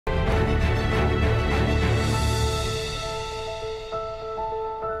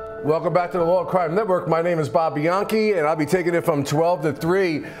Welcome back to the Law&Crime Network. My name is Bob Bianchi, and I'll be taking it from 12 to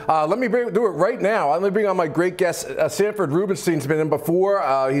 3. Let me do it right now. I'm going to bring on my great guest, Sanford. Rubenstein's been in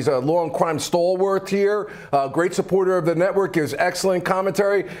before. He's a Law&Crime stalwart here, great supporter of the network, gives excellent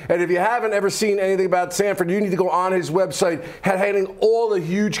commentary. And if you haven't ever seen anything about Sanford, you need to go on his website, handling all the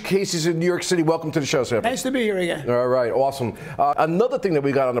huge cases in New York City. Welcome to the show, Sanford. Nice to be here again. All right, awesome. Another thing that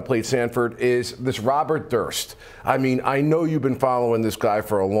we got on the plate, Sanford, is this Robert Durst. I mean, I know you've been following this guy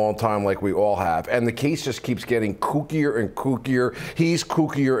for a long time, like we all have, and the case just keeps getting kookier and kookier. He's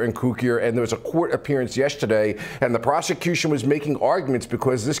kookier and kookier, and there was a court appearance yesterday, and the prosecution was making arguments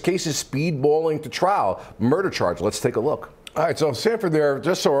because this case is speedballing to trial. Murder charge. Let's take a look. All right, so Sanford there,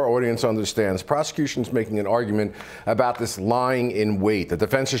 just so our audience understands, prosecution's making an argument about this lying in wait. The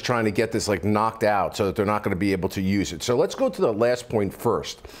defense is trying to get this knocked out so that they're not going to be able to use it. So let's go to the last point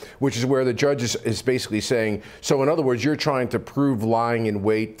first, which is where the judge is basically saying, so in other words, you're trying to prove lying in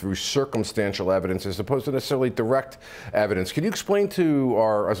wait through circumstantial evidence as opposed to necessarily direct evidence. Can you explain to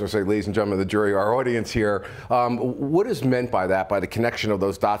our, as I say, ladies and gentlemen of the jury, our audience here, what is meant by that, by the connection of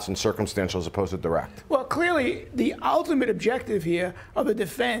those dots in circumstantial as opposed to direct? Well, clearly, the ultimate objective here of the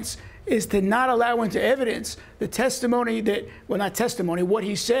defense is to not allow into evidence the testimony that, well, not testimony, what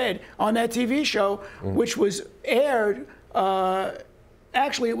he said on that TV show, which was aired.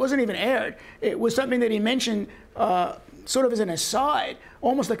 Actually, it wasn't even aired. It was something that he mentioned sort of as an aside,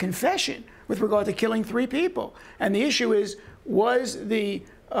 almost a confession with regard to killing 3 people. And the issue is, was the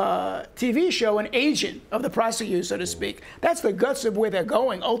TV show an agent of the prosecutor, so to speak? That's the guts of where they're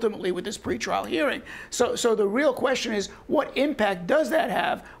going ultimately with this pretrial hearing. So the real question is, what impact does that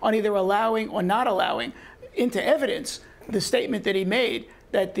have on either allowing or not allowing into evidence the statement that he made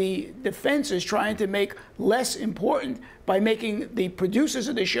that the defense is trying to make less important by making the producers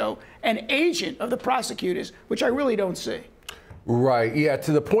of the show an agent of the prosecutors, which I really don't see. Right. Yeah.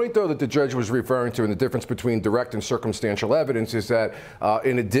 To the point, though, that the judge was referring to, and the difference between direct and circumstantial evidence is that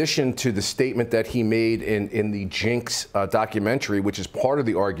in addition to the statement that he made in the Jinx documentary, which is part of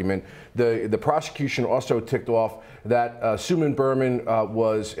the argument, the prosecution also ticked off that Suman Berman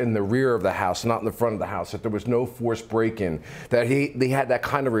was in the rear of the house, not in the front of the house, that there was no forced break-in, that they had that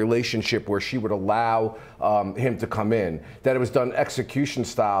kind of relationship where she would allow him to come in, that it was done execution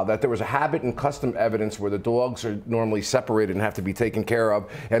style, that there was a habit and custom evidence where the dogs are normally separated and have to be taken care of,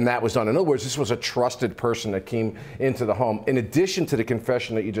 and that was done. In other words, this was a trusted person that came into the home, in addition to the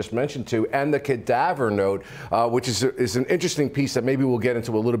confession that you just mentioned to, and the cadaver note, which is an interesting piece that maybe we'll get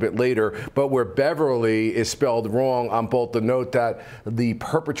into a little bit later, but where Beverly is spelled wrong on both the note that the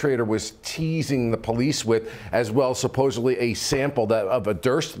perpetrator was teasing the police with, as well as supposedly a sample of a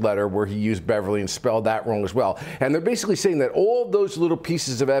Durst letter where he used Beverly and spelled that wrong as well. And they're basically saying that all of those little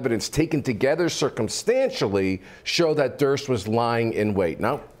pieces of evidence taken together circumstantially show that Durst was lying in wait.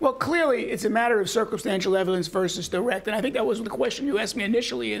 No? Well, clearly, it's a matter of circumstantial evidence versus direct. And I think that was the question you asked me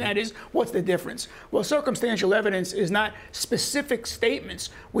initially, and that is, what's the difference? Well, circumstantial evidence is not specific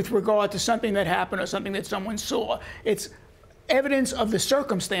statements with regard to something that happened or something that someone saw. It's evidence of the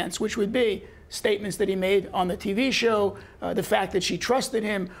circumstance, which would be statements that he made on the TV show, the fact that she trusted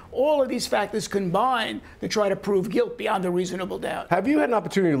him, all of these factors combined to try to prove guilt beyond a reasonable doubt. Have you had an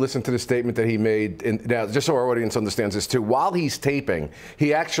opportunity to listen to the statement that he made? Now, just so our audience understands this too, while he's taping,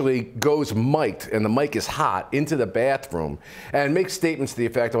 he actually goes mic'd, and the mic is hot, into the bathroom and makes statements to the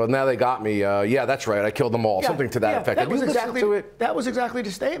effect of, well, now they got me. Yeah, that's right, I killed them all. Yeah, something to that effect. Have you listened to it? That was exactly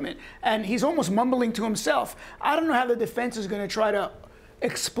the statement. And he's almost mumbling to himself. I don't know how the defense is going to try to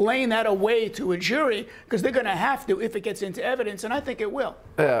explain that away to a jury, because they're going to have to if it gets into evidence, and I think it will.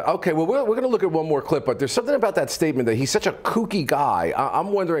 Okay, well, we're going to look at one more clip, but there's something about that statement that he's such a kooky guy.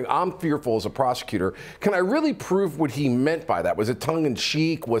 I'm wondering, I'm fearful as a prosecutor, can I really prove what he meant by that? Was it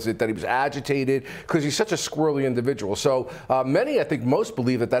tongue-in-cheek? Was it that he was agitated? Because he's such a squirrely individual. So many, I think most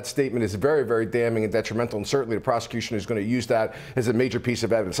believe that that statement is very, very damning and detrimental, and certainly the prosecution is going to use that as a major piece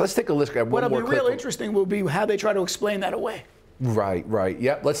of evidence. Let's take a look at one more clip. What'll be real interesting will be how they try to explain that away. Right, right.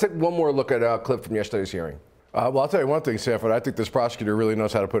 Yep. Let's take one more look at a clip from yesterday's hearing. Well, I'll tell you one thing, Sanford. I think this prosecutor really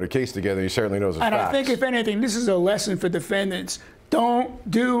knows how to put a case together. He certainly knows his facts. And I think, if anything, this is a lesson for defendants. Don't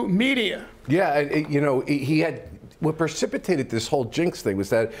do media. Yeah, and you know, he had what precipitated this whole Jinx thing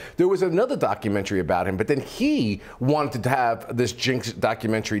was that there was another documentary about him, but then he wanted to have this Jinx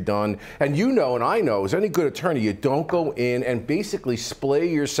documentary done. And you know, and I know, as any good attorney, you don't go in and basically splay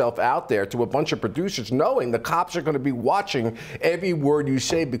yourself out there to a bunch of producers knowing the cops are going to be watching every word you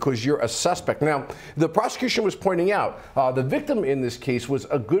say because you're a suspect. Now, the prosecution was pointing out the victim in this case was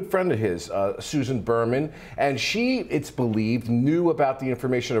a good friend of his, Susan Berman, and she, it's believed, knew about the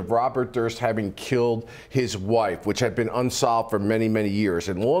information of Robert Durst having killed his wife, which had been unsolved for many, many years.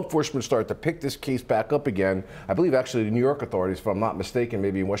 And law enforcement started to pick this case back up again, I believe actually the New York authorities, if I'm not mistaken,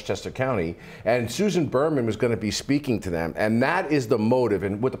 maybe in Westchester County. And Susan Berman was going to be speaking to them. And that is the motive.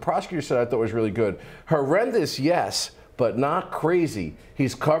 And what the prosecutor said I thought was really good. Horrendous, yes, but not crazy.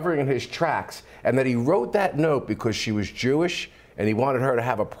 He's covering his tracks. And that he wrote that note because she was Jewish and he wanted her to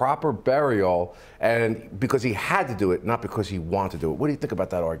have a proper burial, and because he had to do it, not because he wanted to do it. What do you think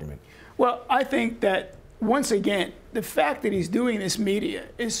about that argument? Well, I think that, once again, the fact that he's doing this media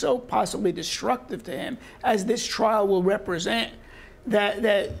is so possibly destructive to him, as this trial will represent,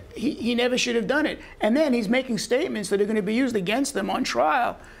 that he never should have done it. And then he's making statements that are going to be used against him on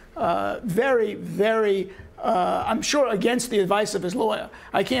trial. Very, very, I'm sure, against the advice of his lawyer.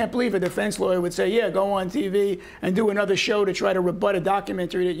 I can't believe a defense lawyer would say, yeah, go on TV and do another show to try to rebut a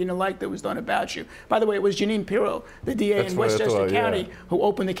documentary that you didn't like that was done about you. By the way, it was Janine Pirro, the DA in Westchester County, who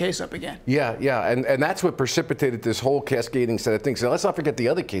opened the case up again. Yeah, yeah, and that's what precipitated this whole cascading set of things. Now, let's not forget the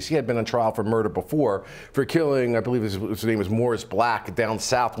other case. He had been on trial for murder before, for killing, I believe his name was Morris Black, down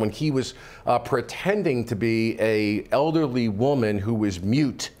south, when he was pretending to be an elderly woman who was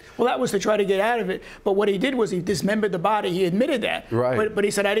mute. Well, that was to try to get out of it. But what he did was he dismembered the body. He admitted that. Right. But he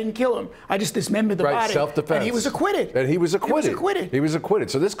said, I didn't kill him. I just dismembered the body. Self-defense. And he was acquitted. And he was acquitted. He was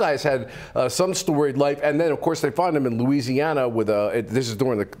acquitted. So this guy's had some storied life. And then, of course, they find him in Louisiana with this is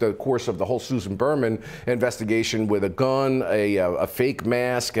during the course of the whole Susan Berman investigation, with a gun, a fake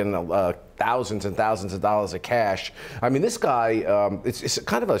mask, and thousands and thousands of dollars of cash. I mean, this guy, it's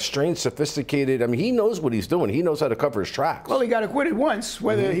kind of a strange, sophisticated, I mean, he knows what he's doing. He knows how to cover his tracks. Well, he got acquitted once.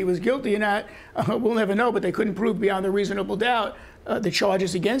 Whether he was guilty or not, we'll never know, but they couldn't prove beyond a reasonable doubt the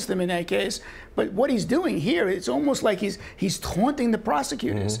charges against him in that case. But what he's doing here, it's almost like he's taunting the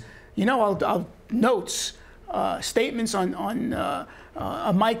prosecutors. You know, I'll notes, statements on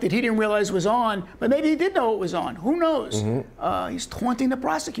a mic that he didn't realize was on, but maybe he did know it was on. Who knows? He's taunting the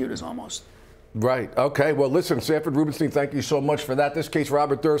prosecutors almost. Right. Okay. Well, listen, Sanford, Rubenstein, thank you so much for that. This case,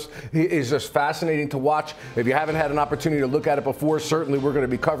 Robert Durst, is just fascinating to watch. If you haven't had an opportunity to look at it before, certainly we're going to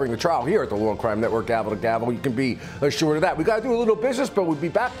be covering the trial here at the Law and Crime Network, gavel to gavel. You can be assured of that. We got to do a little business, but we'll be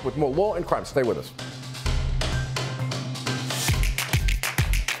back with more Law and Crime. Stay with us.